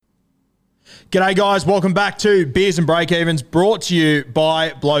G'day guys, welcome back to Beers and Breakevens, brought to you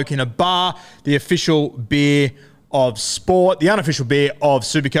by Bloke in a Bar, the official beer of sport, the unofficial beer of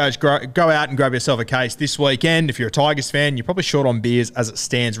Supercoach. Go out and grab yourself a case this weekend. If you're a Tigers fan, you're probably short on beers as it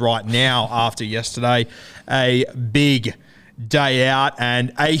stands right now after yesterday. A big day out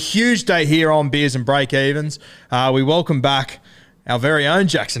and a huge day here on Beers and Breakevens. We welcome back our very own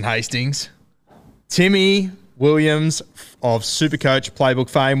Jackson Hastings, Timmy Williams of Supercoach Playbook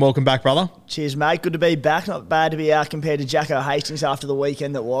fame. Welcome back, brother. Cheers, mate. Good to be back. Not bad to be out compared to Jacko Hastings after the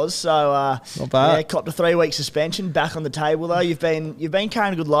weekend that was. So, not bad. Yeah, copped a 3-week suspension. Back on the table though. You've been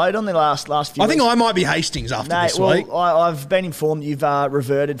carrying a good load on the last few weeks. I think I might be Hastings after this week. I've been informed that you've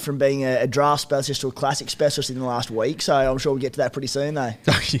reverted from being a draft specialist to a classic specialist in the last week. So I'm sure we'll get to that pretty soon, though.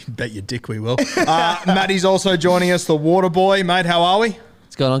 You bet your dick we will. Matty's also joining us, the Water Boy. Mate, how are we?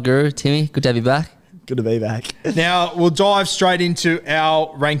 What's going on, Guru? Timmy, good to have you back. Good to be back. Now, we'll dive straight into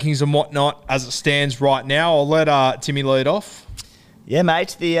our rankings and whatnot as it stands right now. I'll let Timmy lead off. Yeah,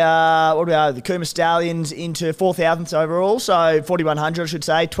 mate. The Cooma Stallions into 4,000th overall, so 4,100, I should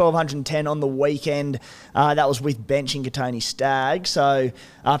say, 1,210 on the weekend. That was with benching Katoni Stagg. So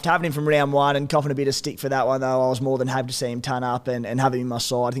after having him from round one and copping a bit of stick for that one, though, I was more than happy to see him turn up and have him in my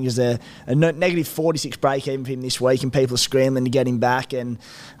side. I think there's a negative 46 break even for him this week, and people are scrambling to get him back. And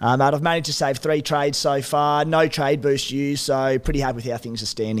mate, I've managed to save 3 trades so far, no trade boost used, so pretty happy with how things are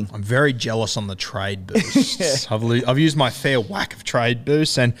standing. I'm very jealous on the trade boosts. I've used my fair whack of trade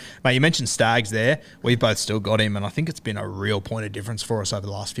boosts, and mate, you mentioned Staggs there. We've both still got him, and I think it's been a real point of difference for us over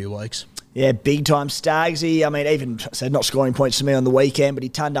the last few weeks. Yeah, big time Staggsy. I mean, even said not scoring points to me on the weekend, but he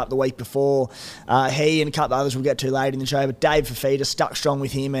turned up the week before. He and a couple of others we'll get to later in the show, but Dave Fafita stuck strong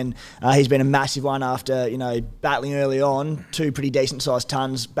with him, and he's been a massive one after battling early on. 2 pretty decent sized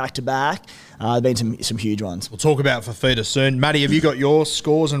tons back to back. There've been some huge ones. We'll talk about Fafita soon. Matty, have you got your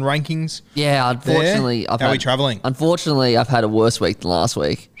scores and rankings? Yeah, unfortunately, How are we travelling? Unfortunately, I've had a worse week than last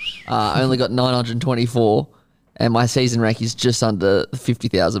week. I only got 924. And my season rank is just under the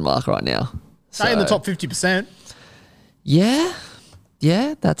 50,000 mark right now. Stay in the top 50%. Yeah,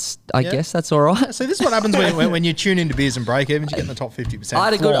 I guess that's all right. So this is what happens when you tune into Beers and Breakevens, you get in the top 50%. I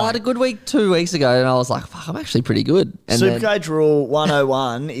had a good week 2 weeks ago, and I was like, fuck, I'm actually pretty good. And Supercoach rule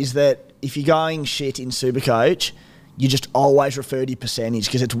 101 is that if you're going shit in Supercoach, you just always refer to your percentage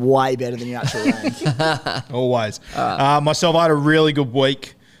because it's way better than your actual rank. Always. Myself, I had a really good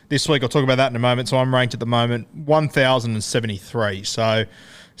week this week. I'll talk about that in a moment. So I'm ranked at the moment 1,073. So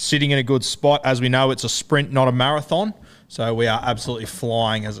sitting in a good spot. As we know, it's a sprint, not a marathon. So we are absolutely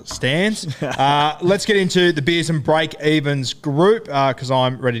flying as it stands. Let's get into the Beers and Breakevens group because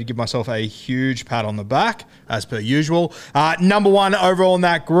I'm ready to give myself a huge pat on the back, as per usual. Number 1 overall in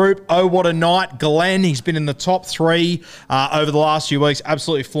that group. Oh, what a night. Glenn, he's been in the top 3 over the last few weeks.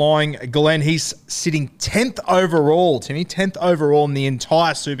 Absolutely flying. Glenn, he's sitting 10th overall, Timmy. 10th overall in the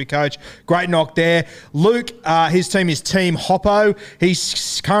entire Supercoach. Great knock there. Luke, his team is Team Hoppo.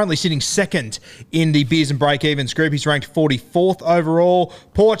 He's currently sitting 2nd in the Beers and Breakevens group. He's ranked 44th overall.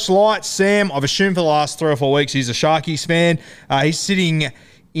 Porch Light, Sam, I've assumed for the last 3 or 4 weeks he's a Sharkies fan. He's sitting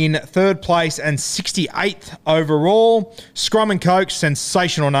in 3rd place and 68th overall. Scrum and Coke,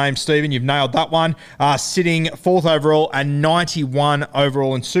 sensational name, Stephen. You've nailed that one. Sitting 4th overall and 91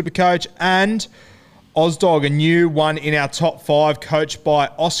 overall in Supercoach. And Ozdog, a new one in our top 5, coached by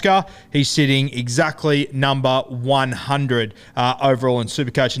Oscar. He's sitting exactly number 100 overall in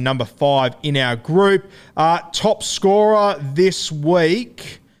Supercoach and number 5 in our group. Top scorer this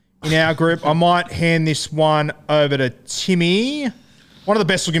week in our group, I might hand this one over to Timmy. One of the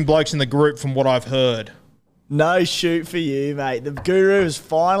best looking blokes in the group from what I've heard. No shoot for you, mate. The Guru has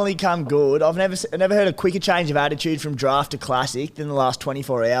finally come good. I've never heard a quicker change of attitude from draft to classic than the last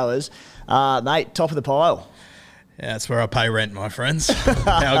 24 hours. Mate, top of the pile. Yeah, that's where I pay rent, my friends.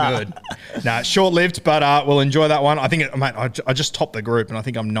 How good. No, short-lived, but we'll enjoy that one. I think, mate, I just topped the group, and I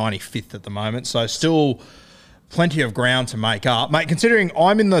think I'm 95th at the moment, so still plenty of ground to make up. Mate, considering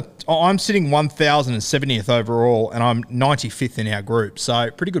I'm sitting 1,070th overall and I'm 95th in our group.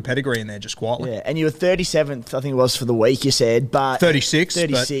 So pretty good pedigree in there just quietly. Yeah, and you were 37th, I think it was for the week you said, but 36.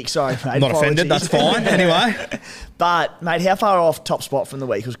 36, sorry, mate. I'm not offended, that's fine. Anyway. But, mate, how far off top spot from the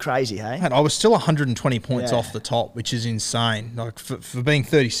week? It was crazy, hey? Mate, I was still 120 points off the top, which is insane. Like for being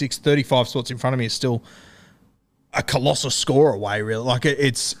 36, 35 spots in front of me is still a colossal score away, really. Like,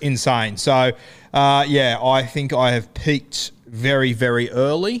 it's insane. So, I think I have peaked very, very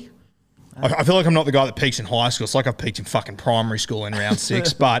early. I feel like I'm not the guy that peaks in high school. It's like I've peaked in fucking primary school in round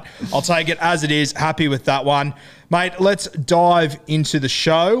 6, but I'll take it as it is. Happy with that one. Mate, let's dive into the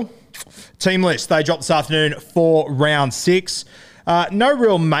show. Team list, they dropped this afternoon for round 6. No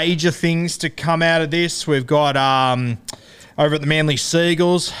real major things to come out of this. We've got over at the Manly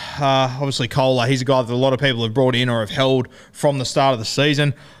Seagulls, obviously Kohler, he's a guy that a lot of people have brought in or have held from the start of the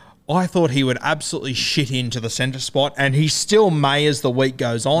season. I thought he would absolutely shit into the centre spot, and he still may as the week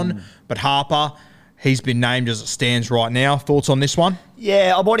goes on. But Harper, he's been named as it stands right now. Thoughts on this one?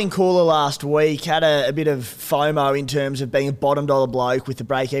 Yeah, I bought in Kohler last week. Had a bit of FOMO in terms of being a bottom dollar bloke with the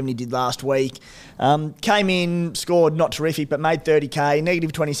break even he did last week. Came in, scored not terrific, but made 30k,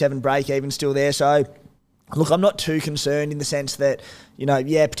 negative 27 break even still there. So, look, I'm not too concerned in the sense that,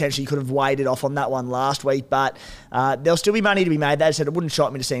 potentially could have waited off on that one last week, but there'll still be money to be made. That said, it wouldn't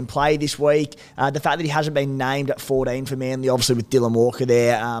shock me to see him play this week. The fact that he hasn't been named at 14 for Manly, obviously with Dylan Walker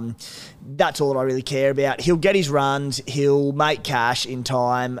there, that's all that I really care about. He'll get his runs. He'll make cash in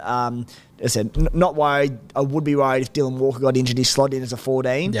time. As I said, not worried. I would be worried if Dylan Walker got injured. He's slotted in as a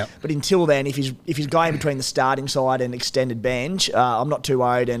 14. Yep. But until then, if he's going between the starting side and extended bench, I'm not too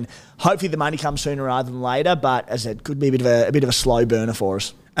worried. And hopefully the money comes sooner rather than later. But as I said, could be a bit of a slow burner for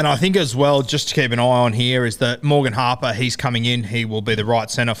us. And I think as well, just to keep an eye on here, is that Morgan Harper, he's coming in. He will be the right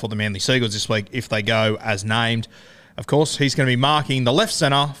centre for the Manly Seagulls this week if they go as named. Of course, he's going to be marking the left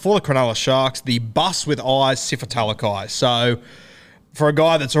centre for the Cronulla Sharks, the bus with eyes, Sifa Talakai. So for a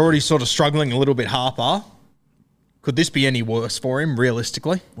guy that's already sort of struggling a little bit, Harper, could this be any worse for him,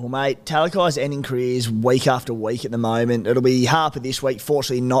 realistically? Well, mate, Talakai's ending careers week after week at the moment. It'll be Harper this week,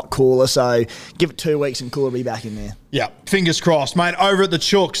 fortunately not Kohler, so give it 2 weeks and Kohler will be back in there. Yeah, fingers crossed, mate. Over at the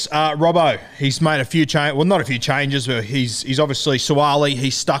Chooks, Robbo, he's made a few changes. Well, not a few changes, but he's obviously Suwali.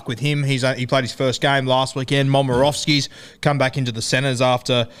 He's stuck with him. He played his first game last weekend. Momirovski's come back into the centres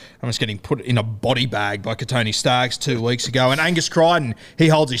after almost getting put in a body bag by Katoni Staggs 2 weeks ago. And Angus Crichton, he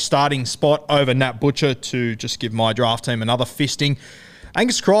holds his starting spot over Nat Butcher to just give my draft team another fisting.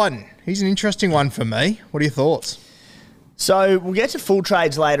 Angus Crichton, he's an interesting one for me. What are your thoughts? So we'll get to full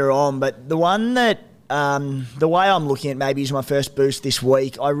trades later on, but the one that the way I'm looking at maybe is my first boost this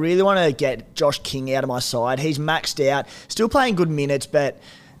week, I really want to get Josh King out of my side. He's maxed out, still playing good minutes, but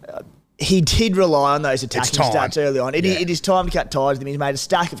he did rely on those attacking stats early on. It is time to cut ties with him. He's made a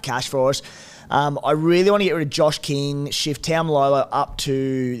stack of cash for us. I really want to get rid of Josh King, shift Taumalolo up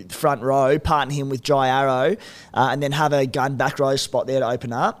to the front row, partner him with Jai Arrow, and then have a gun back row spot there to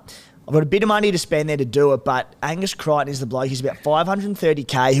open up. I've got a bit of money to spend there to do it, but Angus Crichton is the bloke. He's about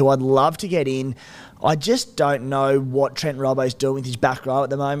 530k, who I'd love to get in. I just don't know what Trent Robbo's doing with his back row at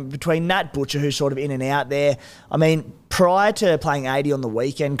the moment. Between Nat Butcher, who's sort of in and out there. I mean, prior to playing 80 on the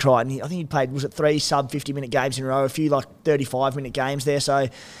weekend, Crichton, I think he played, 3 sub-50-minute games in a row, a few 35-minute games there. So,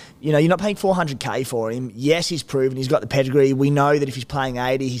 you're not paying 400k for him. Yes, he's proven he's got the pedigree. We know that if he's playing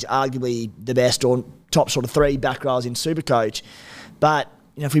 80, he's arguably the best or top sort of 3 back rows in Supercoach. But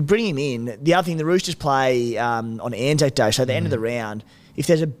if we bring him in, the other thing, the Roosters play on Anzac Day, so at the end of the round, if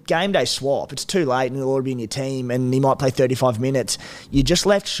there's a game day swap, it's too late and he'll already be in your team and he might play 35 minutes. You're just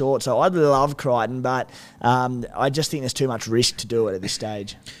left short. So I'd love Crichton, but I just think there's too much risk to do it at this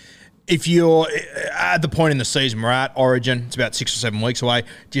stage. If you're at the point in the season we're at, Origin, it's about 6 or 7 weeks away,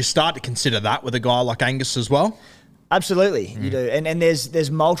 do you start to consider that with a guy like Angus as well? Absolutely, you do. And there's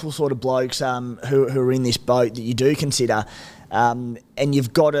multiple sort of blokes who are in this boat that you do consider. And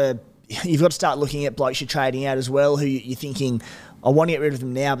you've got to start looking at blokes you're trading out as well, who you're thinking, I want to get rid of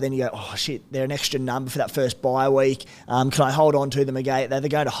them now, but then you go, oh shit, they're an extra number for that first bye week. Can I hold on to them again? They're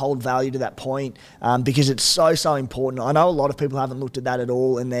going to hold value to that point because it's so important. I know a lot of people haven't looked at that at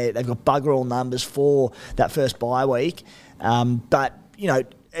all, and they've got bugger all numbers for that first bye week. But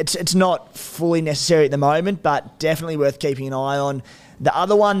it's not fully necessary at the moment, but definitely worth keeping an eye on. The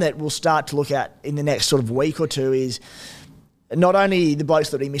other one that we'll start to look at in the next sort of week or two is not only the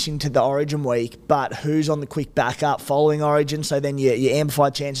blokes that are missing to the Origin week, but who's on the quick backup following Origin. So then you amplify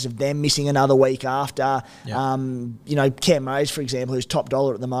chances of them missing another week after. Yep. Cam Rose, for example, who's top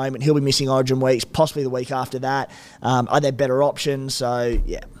dollar at the moment, he'll be missing Origin weeks, possibly the week after that. Are there better options? So,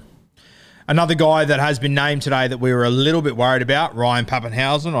 yeah. Another guy that has been named today that we were a little bit worried about, Ryan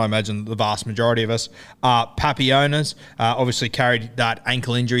Pappenhausen. I imagine the vast majority of us are Pappy owners. Obviously carried that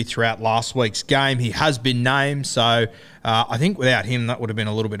ankle injury throughout last week's game. He has been named, so I think without him, that would have been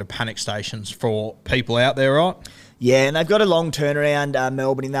a little bit of panic stations for people out there, right? Yeah, and they've got a long turnaround,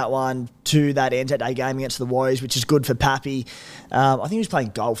 Melbourne, in that one to that Anzac Day game against the Warriors, which is good for Pappy. I think he was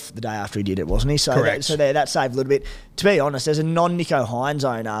playing golf the day after he did it, wasn't he? So correct. That saved a little bit. To be honest, as a non-Nico Hines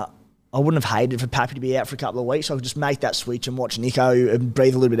owner, I wouldn't have hated for Pappy to be out for a couple of weeks. So I could just make that switch and watch Nico and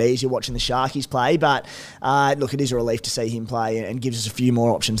breathe a little bit easier watching the Sharkies play. But look, it is a relief to see him play and gives us a few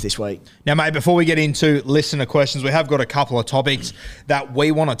more options this week. Now, mate, before we get into listener questions, we have got a couple of topics that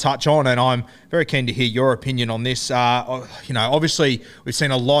we want to touch on, and I'm very keen to hear your opinion on this. Obviously, we've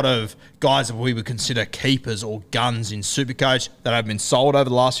seen a lot of guys that we would consider keepers or guns in Supercoach that have been sold over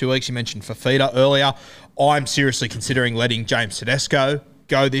the last few weeks. You mentioned Fafita earlier. I'm seriously considering letting James Tedesco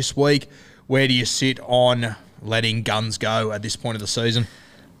go this week. Where do you sit on letting guns go at this point of the season?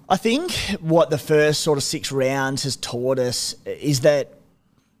 I think what the first sort of 6 rounds has taught us is that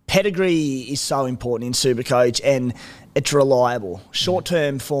pedigree is so important in Supercoach and it's reliable.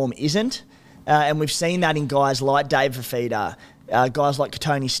 Short-term form isn't. And we've seen that in guys like Dave Fafita, guys like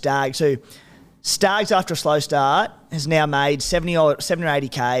Tony Staggs, who Staggs, after a slow start, has now made 70 or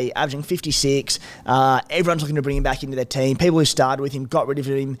 80K, averaging 56. Everyone's looking to bring him back into their team. People who started with him, got rid of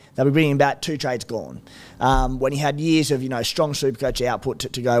him, they'll be bringing him back. 2 trades gone. When he had years of strong Supercoach output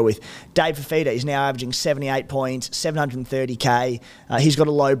to go with. Dave Fafita is now averaging 78 points, 730K. He's got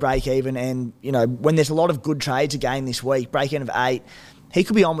a low break even, and when there's a lot of good trades again this week, break even of 8. He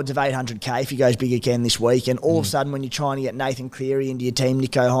could be onwards of 800K if he goes big again this week. And all of a sudden, when you're trying to get Nathan Cleary into your team,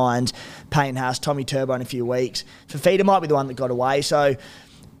 Nicho Hynes, Payne Haas, Tommy Turbo in a few weeks, Fafita might be the one that got away. So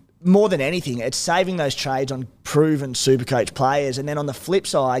more than anything, it's saving those trades on proven Supercoach players. And then on the flip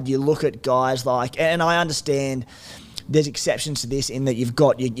side, you look at guys like, and I understand there's exceptions to this in that you've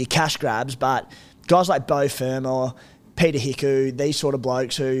got your cash grabs, but guys like Beau Fermor, Peter Hiku, these sort of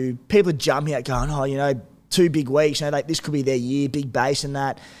blokes who people are jumping at going, 2 big weeks, this could be their year, big base and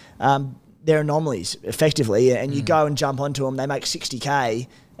that. They're anomalies, effectively, and you go and jump onto them, they make 60K,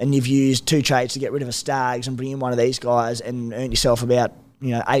 and you've used 2 trades to get rid of a Staggs and bring in one of these guys and earn yourself about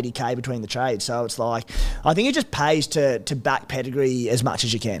 80K between the trades. So it's like, I think it just pays to back pedigree as much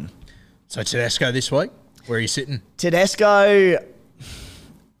as you can. So Tedesco this week, where are you sitting? Tedesco,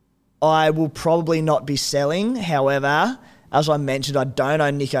 I will probably not be selling, however, as I mentioned, I don't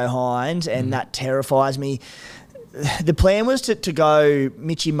own Nicho Hynes, and that terrifies me. The plan was to go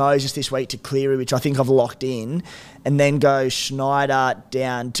Mitchy Moses this week to Cleary, which I think I've locked in, and then go Schneider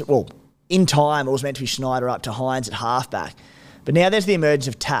down to, in time it was meant to be Schneider up to Hynes at halfback. But now there's the emergence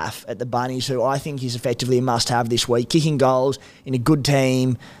of Taff at the Bunnies, who I think is effectively a must-have this week. Kicking goals in a good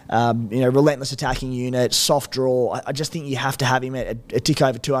team, relentless attacking unit, soft draw. I just think you have to have him at a tick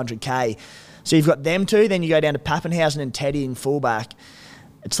over 200K. So you've got them 2, then you go down to Pappenhausen and Teddy in fullback.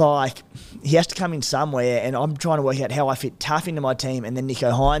 It's like he has to come in somewhere, and I'm trying to work out how I fit Taff into my team and then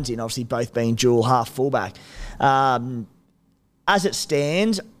Nicho Hynes in, obviously both being dual half fullback. As it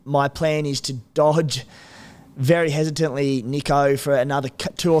stands, my plan is to dodge very hesitantly Nicho for another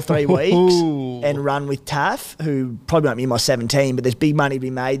 2 or 3 weeks and run with Taff, who probably won't be in my 17, but there's big money to be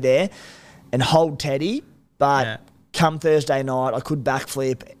made there, and hold Teddy. But come Thursday night, I could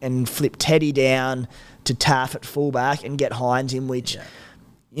backflip and flip Teddy down to Taff at fullback and get Hynes in, which,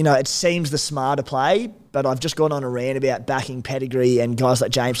 it seems the smarter play, but I've just gone on a rant about backing pedigree and guys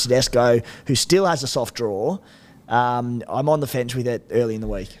like James Tedesco, who still has a soft draw. I'm on the fence with it early in the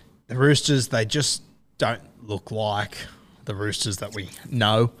week. The Roosters, they just don't look like the Roosters that we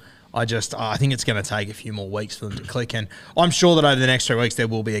know. I think it's going to take a few more weeks for them to click, and I'm sure that over the next 3 weeks there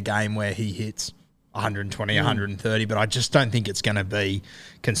will be a game where he hits 120, 130, but I just don't think it's going to be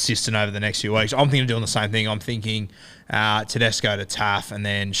consistent over the next few weeks. I'm thinking of doing the same thing. I'm thinking Tedesco to Taff and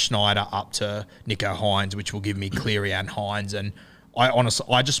then Schneider up to Nicho Hynes, which will give me Cleary and Hynes, and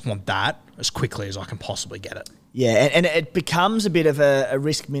I just want that as quickly as I can possibly get it. Yeah, and it becomes a bit of a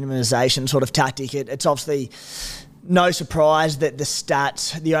risk minimisation sort of tactic. It's obviously no surprise that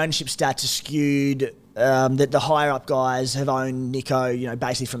the ownership stats are skewed. That the higher up guys have owned Nicho,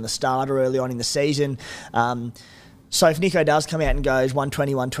 basically from the start or early on in the season. So if Nicho does come out and goes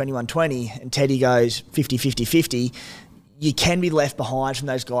 120, 120, 120, and Teddy goes 50, 50, 50, you can be left behind from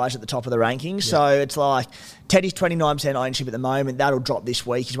those guys at the top of the rankings. Yeah. So it's like Teddy's 29% ownership at the moment. That'll drop this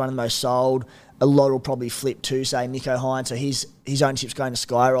week. He's one of the most sold. A lot will probably flip to, say, Nicho Hynes. So his ownership's going to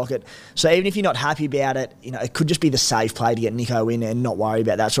skyrocket. So even if you're not happy about it, it could just be the safe play to get Nicho in and not worry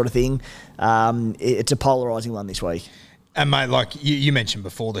about that sort of thing. It's a polarising one this week. And, mate, like you mentioned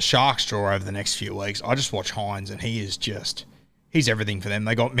before, the Sharks draw over the next few weeks. I just watch Hynes, and he's everything for them.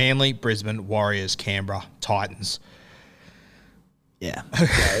 They got Manly, Brisbane, Warriors, Canberra, Titans. Yeah.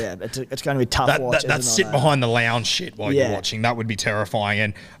 It's going to be tough watch. That's sit behind the lounge shit while you're watching. That would be terrifying.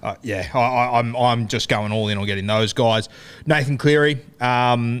 And I'm just going all in on getting those guys. Nathan Cleary,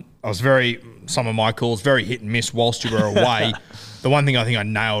 some of my calls very hit and miss whilst you were away. The one thing I think I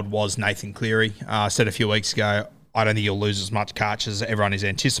nailed was Nathan Cleary. I said a few weeks ago, I don't think he'll lose as much catch as everyone is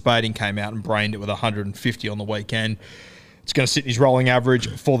anticipating. Came out and brained it with 150 on the weekend. It's going to sit in his rolling average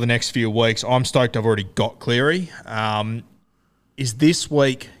for the next few weeks. I'm stoked I've already got Cleary. Is this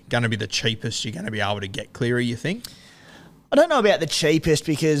week going to be the cheapest you're going to be able to get Cleary, you think? I don't know about the cheapest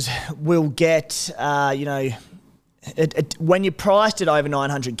because we'll get, when you're priced at over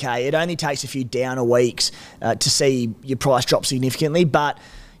 900K, it only takes a few downer weeks to see your price drop significantly. But,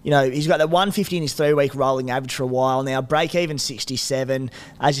 he's got that 150 in his 3-week rolling average for a while now. Break even 67.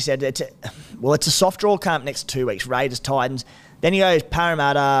 As you said, it's a soft draw camp next 2 weeks. Raiders, Titans. Then he goes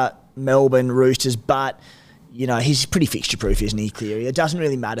Parramatta, Melbourne, Roosters. But, he's pretty fixture-proof, isn't he, Cleary? It doesn't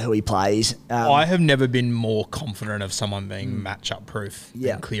really matter who he plays. I have never been more confident of someone being match-up-proof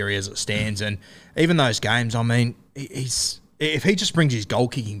than Cleary as it stands. And even those games, I mean, if he just brings his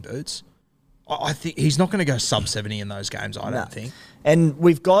goal-kicking boots, I think he's not going to go sub-70 in those games, I don't think. And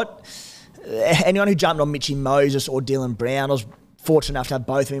we've got anyone who jumped on Mitchy Moses or Dylan Brown. I was fortunate enough to have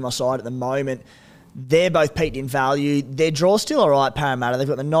both of them on my side at the moment. They're both peaked in value. Their draw's still all right, Parramatta. They've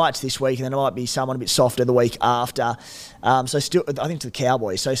got the Knights this week, and then it might be someone a bit softer the week after. So still, I think to the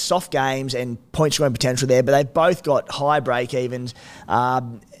Cowboys. So soft games and point scoring potential there, but they've both got high break-evens.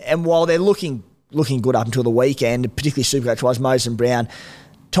 And while they're looking good up until the weekend, particularly Supercoach-wise, Moses and Brown,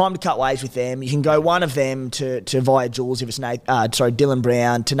 time to cut ways with them. You can go one of them to via Jules if it's Dylan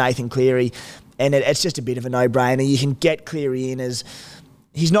Brown to Nathan Cleary, and it's just a bit of a no-brainer. You can get Cleary in as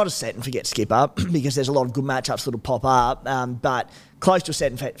he's not a set and forget skipper because there's a lot of good matchups that'll pop up, but close to a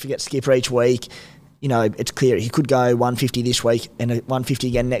set and forget skipper each week. It's clear he could go 150 this week and 150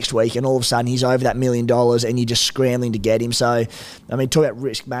 again next week, and all of a sudden he's over that $1 million, and you're just scrambling to get him. So, I mean, talk about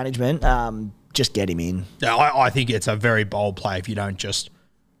risk management. Just get him in. Yeah, I think it's a very bold play if you don't just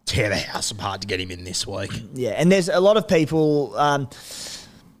tear the house apart to get him in this week. Yeah, and there's a lot of people.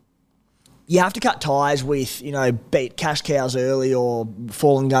 You have to cut ties with, beat cash cows early or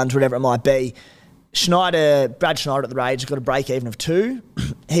fallen guns, whatever it might be. Brad Schneider at the Raiders has got a break-even of 2.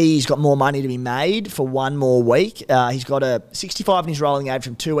 He's got more money to be made for one more week. He's got a 65 in his rolling average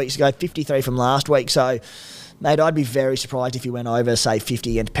from 2 weeks ago, 53 from last week. So, mate, I'd be very surprised if he went over, say,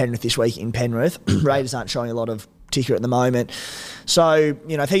 50 against Penrith this week in Penrith. Raiders aren't showing a lot of ticker at the moment. So,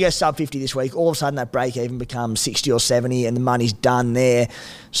 if he goes sub 50 this week, all of a sudden that break-even becomes 60 or 70 and the money's done there.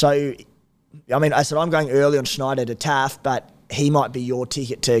 So, I mean, I said I'm going early on Schneider to Taff, but he might be your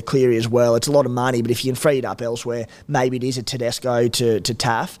ticket to Cleary as well. It's a lot of money, but if you can free it up elsewhere, maybe it is a Tedesco to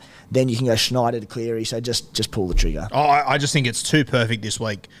Taff, then you can go Schneider to Cleary. So just pull the trigger. I just think it's too perfect this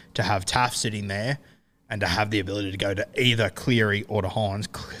week to have Taff sitting there and to have the ability to go to either Cleary or to Hines.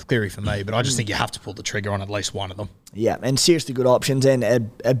 Cleary for me, but I just think you have to pull the trigger on at least one of them. Yeah, and seriously good options, and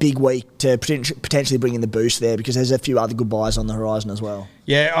a big week to potentially bring in the boost there because there's a few other good buys on the horizon as well.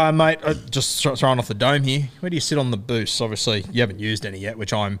 Yeah, mate, just throwing off the dome here. Where do you sit on the boosts? Obviously, you haven't used any yet,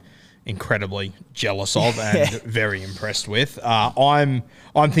 which I'm incredibly jealous of and very impressed with. I'm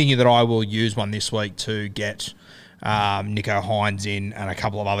thinking that I will use one this week to get Nico Hines in and a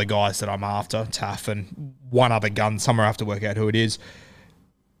couple of other guys that I'm after, Taff and one other gun. Somewhere I have to work out who it is.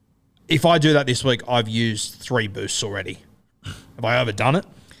 If I do that this week, I've used 3 boosts already. Have I overdone it?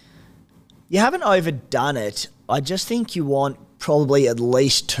 You haven't overdone it. I just think you want probably at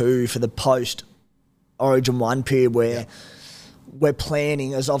least 2 for the post-Origin 1 period where we're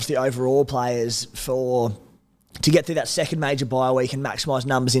planning as obviously overall players to get through that second major bye week and maximise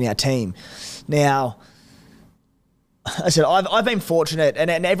numbers in our team. Now, I said I've been fortunate, and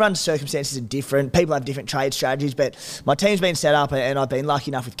everyone's circumstances are different. People have different trade strategies, but my team's been set up, and I've been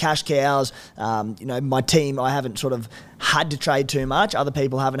lucky enough with cash cows. My team, I haven't sort of had to trade too much. Other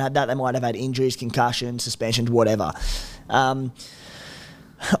people haven't had that. They might have had injuries, concussions, suspensions, whatever. I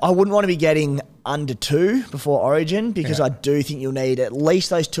wouldn't want to be getting under 2 before Origin because I do think you'll need at least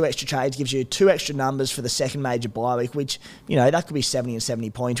those 2 extra trades. Gives you 2 extra numbers for the second major bye week, which that could be 70 and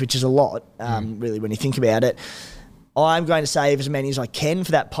 70 points, which is a lot, really, when you think about it. I'm going to save as many as I can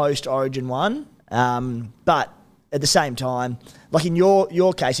for that post-Origin 1. But at the same time, like in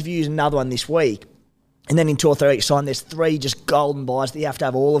your case, if you use another one this week, and then in 2 or 3 weeks' time, there's 3 just golden buys that you have to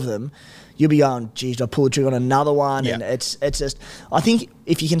have all of them, you'll be going, geez, do I pull the trigger on another one? Yeah. And it's just, I think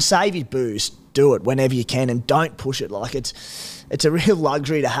if you can save your boost, do it whenever you can and don't push it. Like it's a real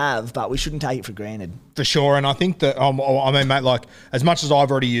luxury to have, but we shouldn't take it for granted. For sure. And I think that, mate, like as much as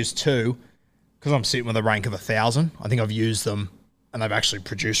I've already used 2, because I'm sitting with a rank of 1,000, I think I've used them and they've actually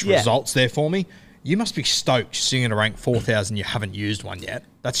produced results there for me. You must be stoked sitting in a rank 4,000. You haven't used one yet.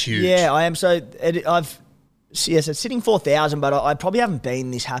 That's huge. Yeah, I am. So so it's sitting 4,000, but I probably haven't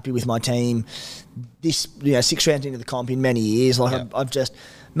been this happy with my team this 6 rounds into the comp in many years. Like I've just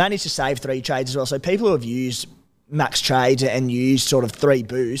managed to save 3 trades as well. So people who have used max trades and used sort of 3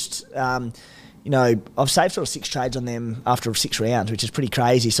 boosts, I've saved sort of 6 trades on them after 6 rounds, which is pretty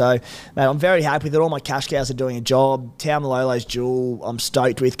crazy. So, mate, I'm very happy with it. All my cash cows are doing a job. Taumalolo's dual, I'm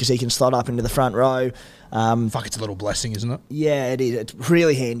stoked with because he can slot up into the front row. It's a little blessing, isn't it? Yeah, it is. It's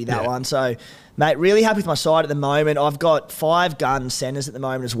really handy, that one. So, mate, really happy with my side at the moment. I've got 5 gun centres at the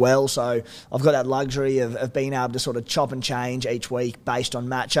moment as well. So I've got that luxury of being able to sort of chop and change each week based on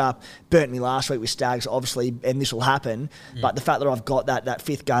matchup. Burnt me last week with Stags, obviously, and this will happen. But the fact that I've got that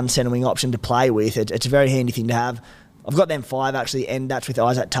 5th gun centre wing option to play with, it's a very handy thing to have. I've got them 5 actually, and that's with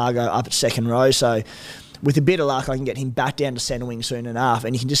Isaac Targo up at second row. So with a bit of luck, I can get him back down to centre wing soon enough.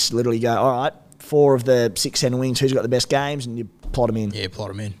 And you can just literally go, all right, 4 of the 6 centre wings, who's got the best games, and you plot them in. Yeah, plot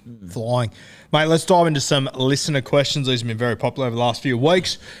them in. Flying. Mate, let's dive into some listener questions. These have been very popular over the last few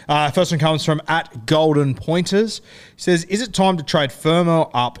weeks. First one comes from @GoldenPointers. He says, is it time to trade Fermor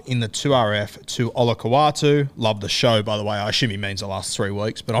up in the 2RF to Olakau'atu? Love the show, by the way. I assume he means the last 3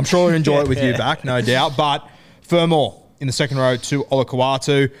 weeks, but I'm sure he'll enjoy it with you back, no doubt. But Fermor in the second row to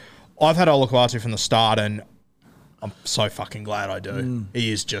Olakau'atu. I've had Olakau'atu from the start, and I'm so fucking glad I do.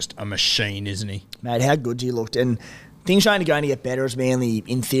 He is just a machine, isn't he? Mate, how good he looked. And things are only going to get better as Manly,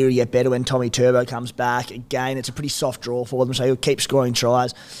 in theory, get better when Tommy Turbo comes back. Again, it's a pretty soft draw for them, so he'll keep scoring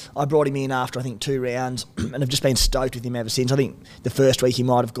tries. I brought him in after, I think, 2 rounds, and I've just been stoked with him ever since. I think the first week he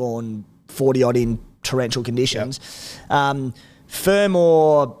might have gone 40-odd in torrential conditions.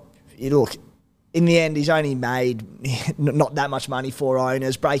 Fermor, look, in the end, he's only made not that much money for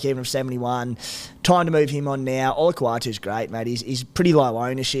owners. Break even of 71. Time to move him on now. Olakau'atu's great, mate. He's pretty low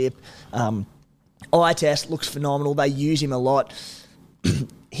ownership. Eye test looks phenomenal. They use him a lot.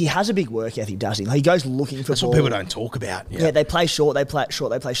 He has a big work ethic, doesn't he? He goes looking for That's ball. what people don't talk about. Yeah, they play short, they play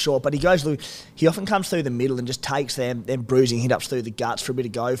short, they play short. But he often comes through the middle and just takes them bruising hit-ups through the guts for a bit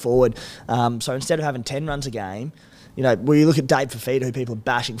of go forward. So instead of having 10 runs a game, when you look at Dave Fafita, who people are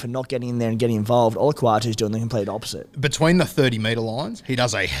bashing for not getting in there and getting involved, Olakau'atu's doing the complete opposite. Between the 30-metre lines, he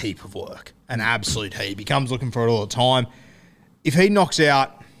does a heap of work, an absolute heap. He comes looking for it all the time. If he knocks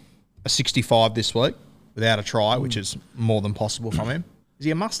out a 65 this week without a try, which is more than possible from him, is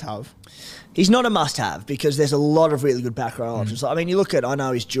he a must-have? He's not a must-have because there's a lot of really good back row options. I mean, you look at, I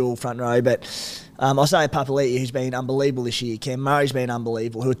know he's dual front row, but I'll say Papali'i, who's been unbelievable this year. Cam Murray's been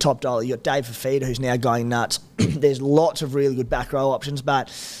unbelievable, who are top dollar. You've got Dave Fafita, who's now going nuts. There's lots of really good back row options,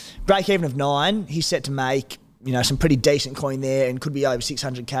 but break even of 9, he's set to make some pretty decent coin there and could be over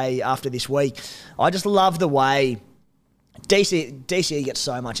 600k after this week. I just love the way DCE gets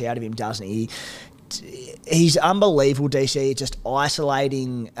so much out of him, doesn't he? He's unbelievable, DC, just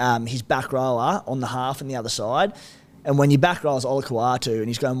isolating his back rower on the half and the other side. And when your back rower's Olakau'atu and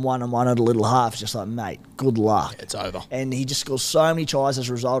he's going one-on-one at a little half, it's just like, mate, good luck. It's over. And he just scores so many tries as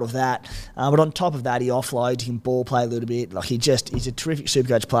a result of that. But on top of that, he offloads, he can ball play a little bit. Like he's a terrific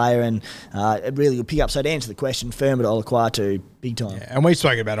Supercoach player and a really good pick-up. So to answer the question, Fermor to Olakau'atu, big time. Yeah, and we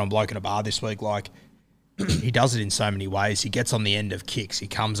spoke about it on Bloke in a Bar this week, like, he does it in so many ways. He gets on the end of kicks. He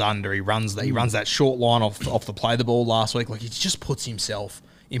comes under. He runs that short line off the play the ball last week. Like he just puts himself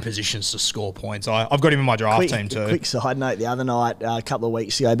in positions to score points. I've got him in my draft team too. Quick side note: the other night, a couple of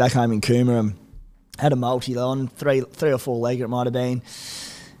weeks ago, back home in Coomera, had a multi on 3 or 4 legger it might have been.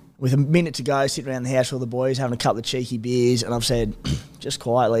 With a minute to go, sitting around the house with all the boys having a couple of cheeky beers, and I've said, just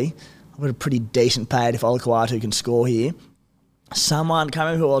quietly, I've got a pretty decent payout if Olakau'atu can score here. Someone, can't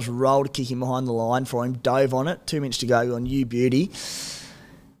remember who I was, rolled a kick him behind the line for him, dove on it, 2 minutes to go, on you beauty.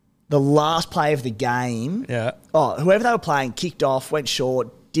 The last play of the game, whoever they were playing kicked off, went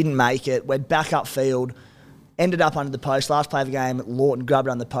short, didn't make it, went back upfield, ended up under the post. Last play of the game, Lawton grabbed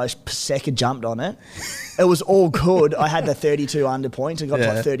it under the post, Paseka jumped on it. It was all good. I had the 32 under points and got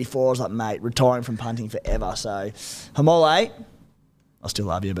to like 34. I was like, mate, retiring from punting forever. So, Hamole, I still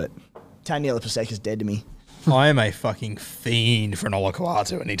love you, but Taniela Paseka's dead to me. I am a fucking fiend for an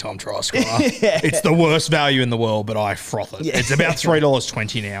Olakau'atu anytime try scorer. It's the worst value in the world, but I froth it. Yeah. It's about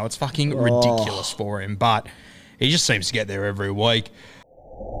 $3.20 now. It's fucking ridiculous for him, but he just seems to get there every week.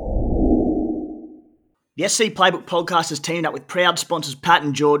 The SC Playbook podcast has teamed up with proud sponsors Pat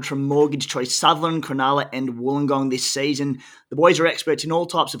and George from Mortgage Choice Sutherland, Cronulla and Wollongong this season. The boys are experts in all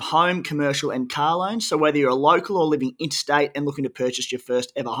types of home, commercial and car loans, so whether you're a local or living interstate and looking to purchase your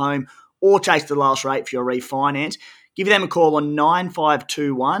first ever home, or chase the lowest rate for your refinance, give them a call on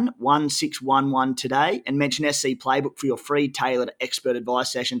 9521 1611 today and mention SC Playbook for your free tailored expert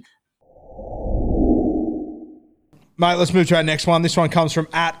advice session. Mate, let's move to our next one. This one comes from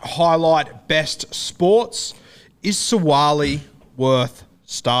 @HighlightBestSports. Is Suwali worth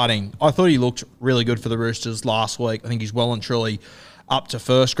starting? I thought he looked really good for the Roosters last week. I think he's well and truly up to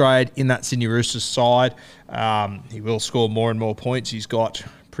first grade in that Sydney Roosters side. He will score more and more points. He's got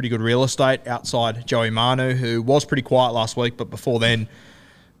pretty good real estate outside Joey Manu, who was pretty quiet last week, but before then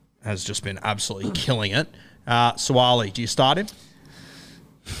has just been absolutely killing it. Suwali, do you start him?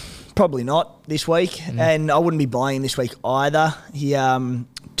 Probably not this week, and I wouldn't be buying him this week either. He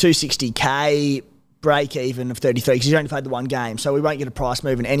 260k break even of 33 because he's only played the one game, so we won't get a price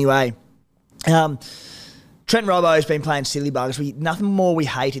moving anyway. Trent Robbo's been playing silly buggers. Nothing more we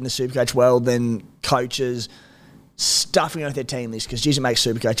hate in the Supercoach world than coaches stuffing out their team list because, geez, it makes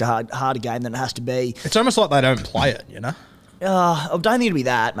Supercoach a harder game than it has to be. It's almost like they don't play it, you know? I don't think it'll be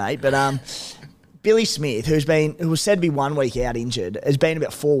that, mate, but Billy Smith, who was said to be 1 week out injured, has been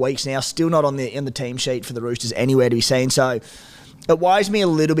about 4 weeks now, still not on the team sheet for the Roosters anywhere to be seen. So it worries me a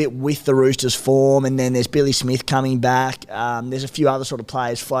little bit with the Roosters' form, and then there's Billy Smith coming back. There's a few other sort of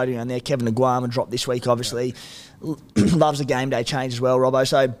players floating around there. Kevin Aguama dropped this week, obviously. Loves a game day change as well, Robbo.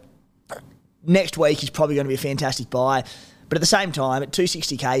 So next week he's probably going to be a fantastic buy. But at the same time, at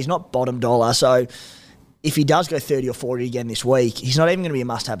 260k, he's not bottom dollar. So if he does go 30 or 40 again this week, he's not even going to be a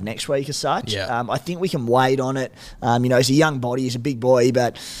must-have next week as such. Yeah. I think we can wait on it. He's a young body, he's a big boy,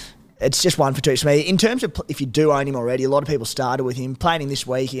 but it's just one for two. So in terms of if you do own him already, a lot of people started with him. Playing him this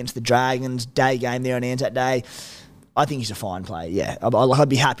week against the Dragons, day game there on Anzac Day, I think he's a fine play, yeah. I'd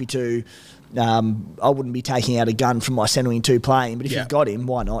be happy to. I wouldn't be taking out a gun from my centre wing 2 playing, but if you've got him,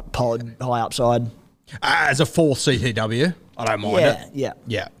 why not? Pod, high upside. As a fourth CTW, I don't mind it.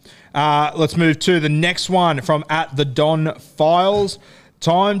 Yeah. Let's move to the next one from at the Don Files.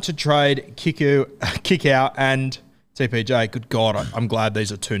 Time to trade Kick Out and TPJ. Good God, I'm glad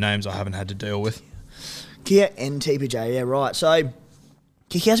these are two names I haven't had to deal with. Kick Out and TPJ, yeah, right. So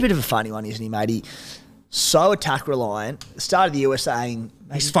Kick Out's a bit of a funny one, isn't he, mate? So attack reliant. Started the year saying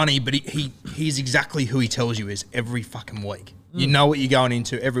he's funny, but he's exactly who he tells you is every fucking week. You know what you're going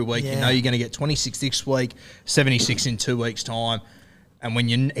into every week. Yeah. You know you're going to get 26 this week, 76 in 2 weeks' time.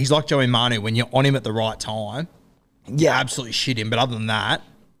 And he's like Joey Manu, when you're on him at the right time, you absolutely shit him. But other than that,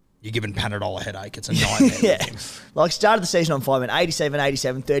 you're giving Panadol a headache. It's a nightmare with him. Like, started the season on 5, went 87,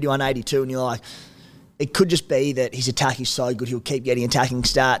 87, 31, 82, and you're like, it could just be that his attack is so good, he'll keep getting attacking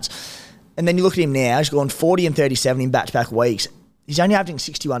stats. And then you look at him now, he's gone 40 and 37 in back-to-back weeks. He's only averaging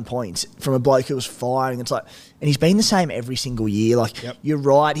 61 points from a bloke who was firing. It's like, and he's been the same every single year. Like, You're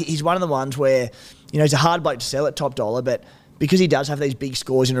right. He's one of the ones where, he's a hard bloke to sell at top dollar, but because he does have these big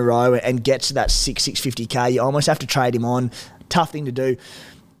scores in a row and gets to that 650k, you almost have to trade him on. Tough thing to do.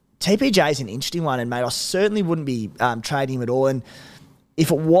 TPJ is an interesting one, and mate, I certainly wouldn't be trading him at all. And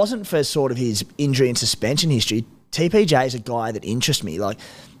if it wasn't for sort of his injury and suspension history, TPJ is a guy that interests me. Like,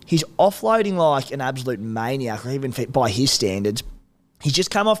 he's offloading like an absolute maniac, even by his standards. He's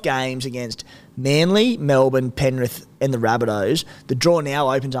just come off games against Manly, Melbourne, Penrith and the Rabbitohs. The draw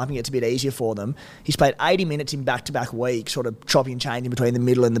now opens up and gets a bit easier for them. He's played 80 minutes in back-to-back weeks, sort of chopping and changing between the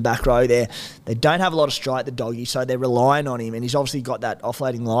middle and the back row there. They don't have a lot of strike, the doggies, so they're relying on him, and he's obviously got that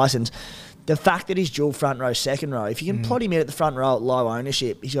offloading licence. The fact that he's dual front row, second row, if you can plot him in at the front row at low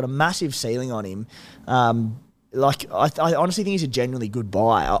ownership, he's got a massive ceiling on him. I honestly think he's a genuinely good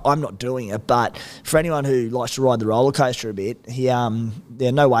buy. I'm not doing it, but for anyone who likes to ride the roller coaster a bit,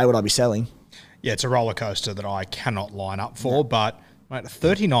 no way would I be selling. Yeah, it's a roller coaster that I cannot line up for, but mate, a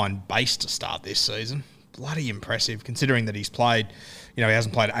 39 base to start this season, bloody impressive considering that he's played. He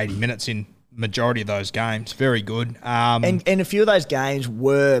hasn't played 80 minutes in majority of those games. Very good. And a few of those games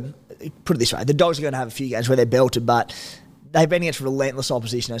were, put it this way, the Dogs are going to have a few games where they're belted, but they've been against relentless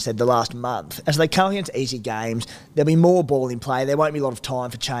opposition, as I said, the last month. As they come against easy games, there'll be more ball in play. There won't be a lot of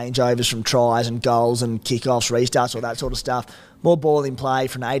time for changeovers from tries and goals and kickoffs, restarts, all that sort of stuff. More ball in play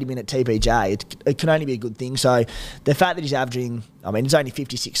for an 80-minute TPJ. It can only be a good thing. So the fact that he's averaging, it's only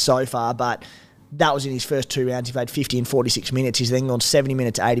 56 so far, but that was in his first 2 rounds. He played 50 and 46 minutes. He's then gone 70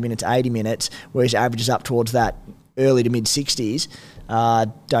 minutes, 80 minutes, 80 minutes, where his average is up towards that early to mid-60s.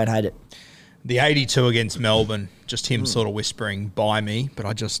 Don't hate it. The 82 against Melbourne, just him sort of whispering by me, but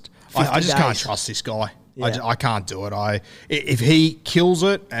I just can't trust this guy. Yeah. I can't do it. If he kills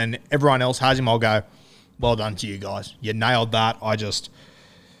it and everyone else has him, I'll go, well done to you guys. You nailed that. I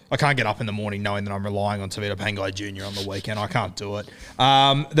can't get up in the morning knowing that I'm relying on Tavita Pangai Jr. on the weekend. I can't do it.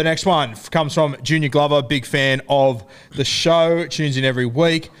 The next one comes from Junior Glover, big fan of the show, tunes in every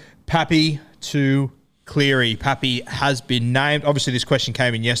week. Pappy to Cleary. Pappy has been named. Obviously, this question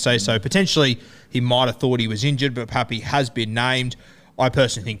came in yesterday, so potentially he might have thought he was injured, but Pappy has been named. I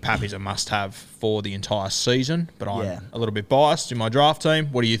personally think Pappy's a must-have for the entire season, but I'm a little bit biased in my draft team.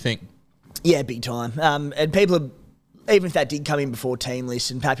 What do you think? Yeah, big time. And people, even if that did come in before team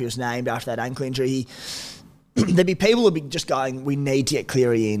lists and Pappy was named after that ankle injury, there'd be people who'd be just going, we need to get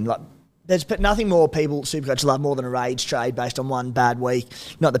Cleary in. Like, there's nothing more people Supercoach love more than a rage trade based on one bad week.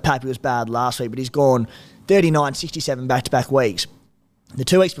 Not that Pappy was bad last week, but he's gone 39, 67 back-to-back weeks. The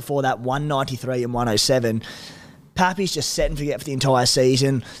 2 weeks before that, 193 and 107. Pappy's just set and forget for the entire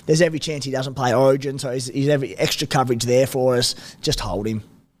season. There's every chance he doesn't play Origin, so he's every extra coverage there for us. Just hold him.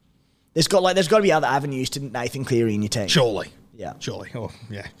 There's got to be other avenues to Nathan Cleary in your team. Surely. Yeah. Surely. Oh,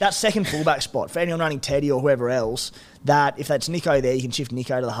 yeah. That second fullback spot, for anyone running Teddy or whoever else, that if that's Nico there, you can shift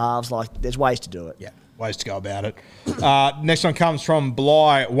Nico to the halves. Like, there's ways to do it. Yeah, ways to go about it. Next one comes from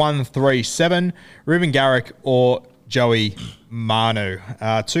Bly137, Ruben Garrick or Joey Manu.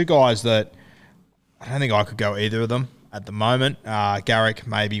 Two guys that I don't think I could go either of them at the moment. Garrick,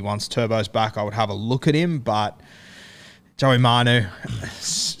 maybe once Turbo's back, I would have a look at him, but Joey Manu,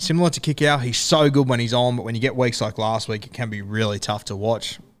 similar to Kickout, he's so good when he's on, but when you get weeks like last week, it can be really tough to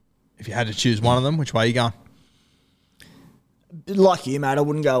watch. If you had to choose one of them, which way are you going? Like you, mate, I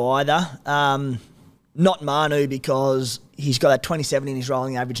wouldn't go either. Not Manu because he's got that 27 in his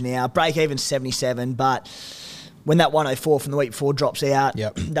rolling average now. Break even 77, but when that 104 from the week before drops out,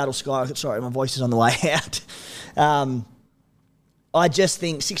 that'll skyrocket. Sorry, my voice is on the way out. I just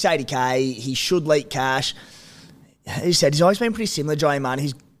think 680k, he should leak cash. As you said, he's always been pretty similar, Joey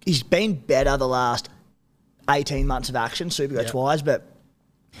Manu. He's been better the last 18 months of action, Supercoach-wise, but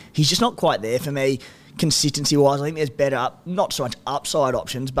he's just not quite there for me consistency-wise. I think there's better, not so much upside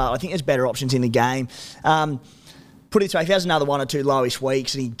options, but I think there's better options in the game. Put it this way, if he has another one or two lowish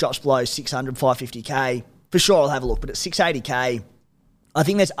weeks and he drops below 600, 550k, for sure I'll have a look. But at 680k, I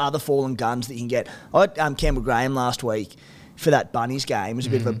think there's other fallen guns that you can get. I had Campbell Graham last week for that Bunnies game. It was a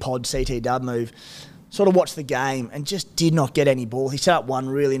bit of a pod CT dub move. Sort of watched the game and just did not get any ball. He set up one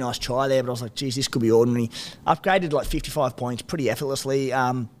really nice try there, but I was like, geez, this could be ordinary. Upgraded like 55 points pretty effortlessly.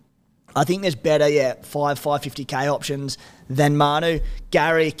 I think there's better, 550k options than Manu.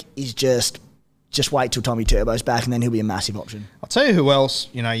 Garrick is just wait till Tommy Turbo's back and then he'll be a massive option. I'll tell you who else,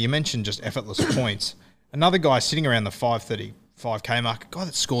 you mentioned just effortless points. Another guy sitting around the 535k mark, a guy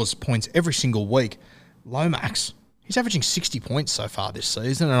that scores points every single week, Lomax. He's averaging 60 points so far this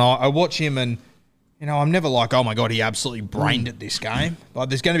season, and I watch him and I'm never like, oh my God, he absolutely brained it this game. But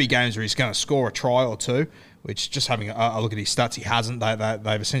there's going to be games where he's going to score a try or two, which just having a look at his stats, he hasn't.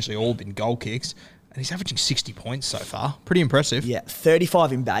 They've essentially all been goal kicks. And he's averaging 60 points so far. Pretty impressive. Yeah,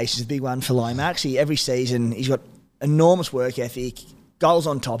 35 in base is a big one for Lomax. Every season, he's got enormous work ethic, goals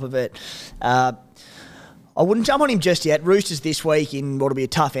on top of it. I wouldn't jump on him just yet. Roosters this week in what'll be a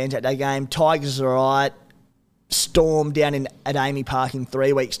tough Anzac Day game. Tigers are all right. Storm down at Amy Park in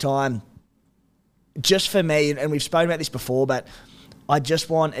 3 weeks' time. Just for me, and we've spoken about this before, but I just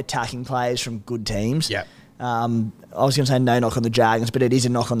want attacking players from good teams. Yeah. I was going to say no knock on the Dragons, but it is a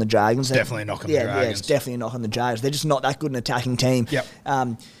knock on the Dragons. Definitely a knock on the Dragons. Yeah, it's definitely a knock on the Dragons. They're just not that good an attacking team. Yep.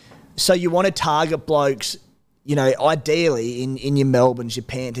 So you want to target blokes, ideally in your Melbournes, your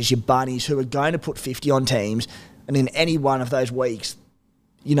Panthers, your Bunnies, who are going to put 50 on teams, and in any one of those weeks,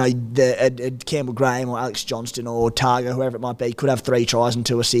 Campbell Graham or Alex Johnston or Targa, whoever it might be, could have 3 tries and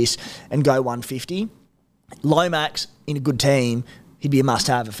 2 assists and go 150. Lomax, in a good team, he'd be a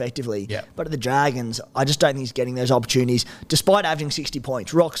must-have effectively. Yeah. But at the Dragons, I just don't think he's getting those opportunities, despite averaging 60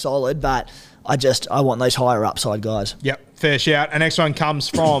 points. Rock solid, but I want those higher upside guys. Yep, fair shout. Our next one comes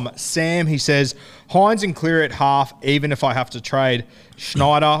from Sam. He says, Hines and Cleary at half, even if I have to trade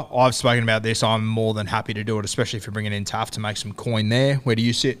Schneider. I've spoken about this. I'm more than happy to do it, especially if you're bringing in Taff to make some coin there. Where do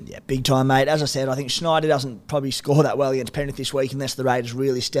you sit? Yeah, big time, mate. As I said, I think Schneider doesn't probably score that well against Penrith this week unless the Raiders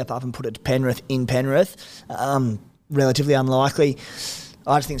really step up and put it to Penrith in Penrith. Relatively unlikely.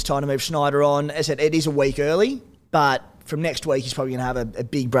 I just think it's time to move Schneider on. As I said, it is a week early, but from next week he's probably going to have a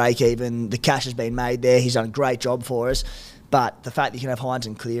big break even. The cash has been made there. He's done a great job for us. But the fact that you can have Hines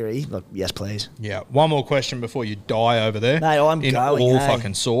and Cleary, look, yes, please. Yeah. One more question before you die over there. Mate, I'm in going, all hey.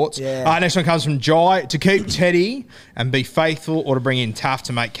 fucking sorts. Yeah. Next one comes from Jai. To keep Teddy and be faithful, or to bring in Taff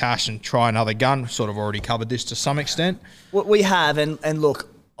to make cash and try another gun. Sort of already covered this to some extent. We have, and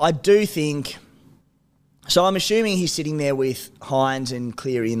look, I do think... So I'm assuming he's sitting there with Hines and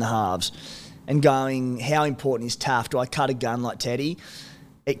Cleary in the halves and going, how important is Taff? Do I cut a gun like Teddy?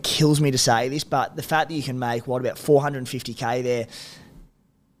 It kills me to say this, but the fact that you can make, about 450k there,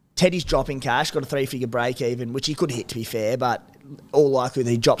 Teddy's dropping cash, got a 3-figure break even, which he could hit to be fair, but all likely that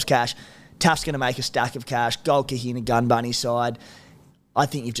he drops cash. Taff's going to make a stack of cash, goal kicking a gun bunny side. I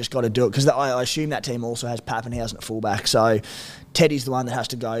think you've just got to do it because I assume that team also has Pappenhausen at fullback. So Teddy's the one that has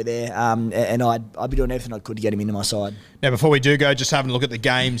to go there, and I'd be doing everything I could to get him into my side. Now, before we do go, just having a look at the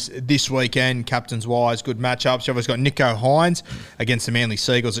games this weekend, captains-wise, good matchups. You've got Nico Hines against the Manly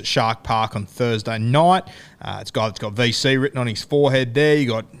Seagulls at Shark Park on Thursday night. It's a guy that's got VC written on his forehead there. You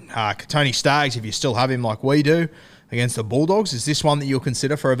got Tony Staggs, if you still have him like we do, against the Bulldogs. Is this one that you'll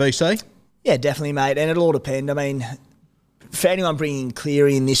consider for a VC? Yeah, definitely, mate. And it'll all depend. I mean, for anyone bringing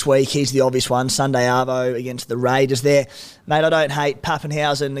Cleary in this week, he's the obvious one. Sunday Arvo against the Raiders there. Mate, I don't hate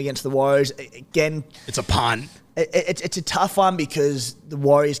Pappenhausen against the Warriors. Again, it's a punt. It's a tough one because the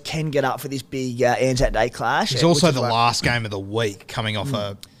Warriors can get up for this big Anzac Day clash. It's also the last game of the week coming off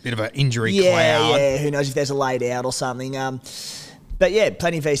a bit of an injury cloud. Yeah, who knows if there's a laid out or something. But yeah,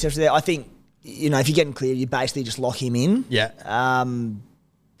 plenty of VCFs there. I think, if you're getting Cleary, you basically just lock him in. Yeah.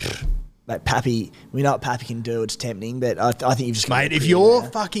 Like Pappy, we know what Pappy can do. It's tempting, but I think you've just got Mate, if you're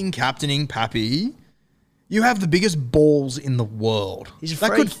fucking captaining Pappy, you have the biggest balls in the world. He's a that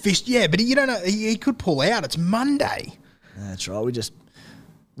freak. could fist, yeah, but you don't know. He could pull out. It's Monday. That's right. We just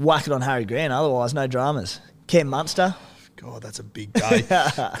whack it on Harry Grant. Otherwise, no dramas. Cam Munster. God, that's a big day.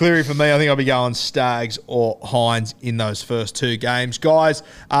 Cleary for me, I think I'll be going Staggs or Hines in those first two games. Guys,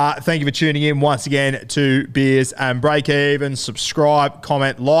 thank you for tuning in once again to Beers and Break Even. Subscribe,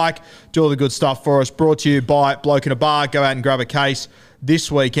 comment, like, do all the good stuff for us. Brought to you by Bloke in a Bar. Go out and grab a case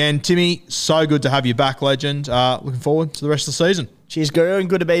this weekend. Timmy, so good to have you back, legend. Looking forward to the rest of the season. Cheers, Guru, and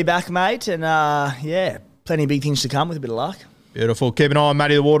good to be back, mate. And plenty of big things to come with a bit of luck. Beautiful. Keep an eye on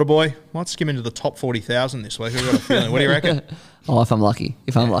Matty the Waterboy. Might skim into the top 40,000 this week. I've got a feeling. What do you reckon? If I'm lucky.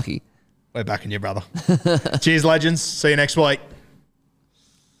 We're backing you, brother. Cheers, legends. See you next week.